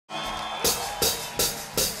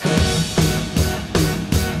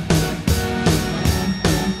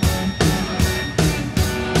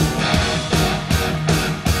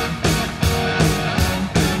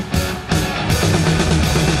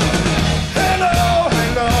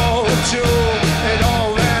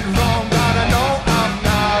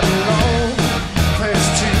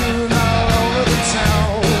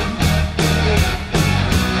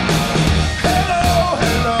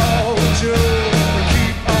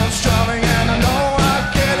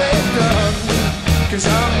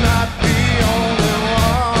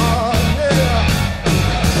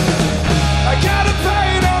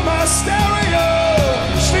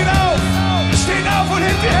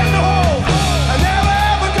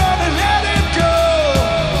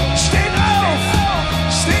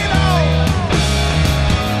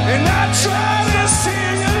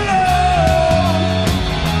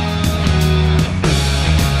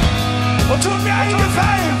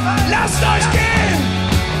Lasst euch gehen,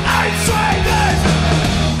 einzwängen.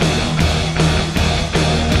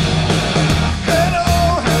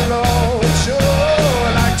 Hello, hello, sure,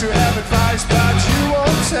 I'd like to have advice, but you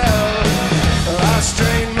won't tell. I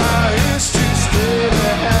strain my ears to stay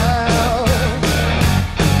to hell.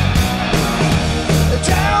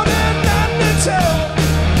 Down and undertow,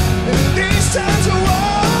 in these times of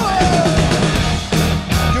war,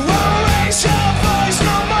 you won't raise your voice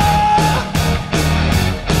no more.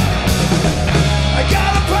 I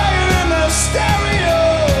gotta play it in the stereo.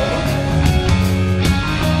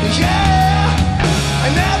 Yeah, I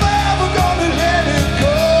never ever gonna let it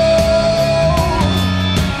go.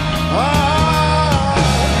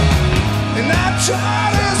 And I try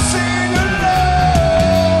to sing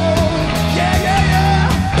alone. Yeah, yeah, yeah.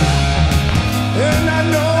 And I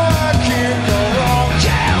know I can't go wrong.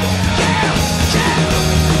 Yeah, yeah, yeah.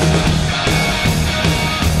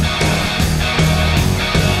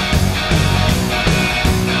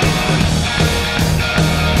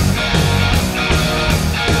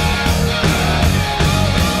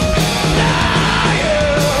 I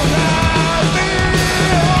am not the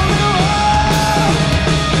only one.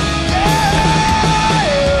 Yeah, I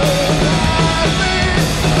am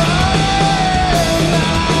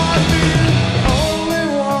not the only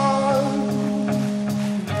one.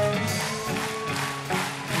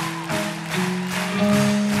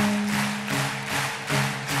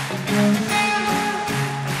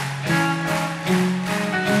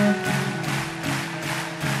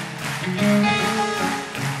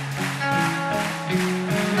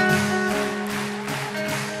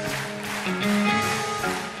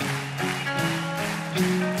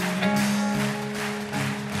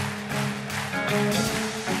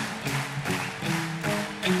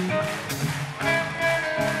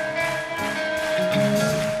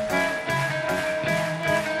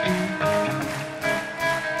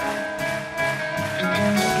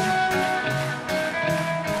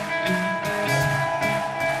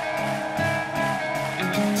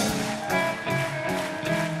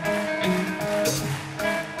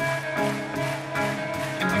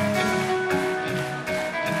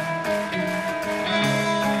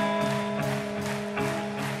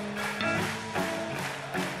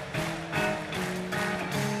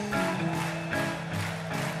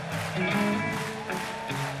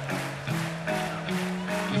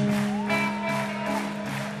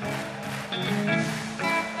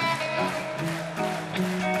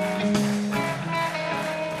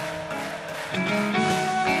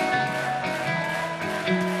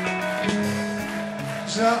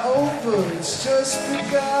 It's not over, it's just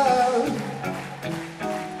begun.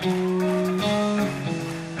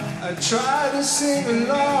 I try to sing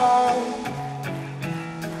along.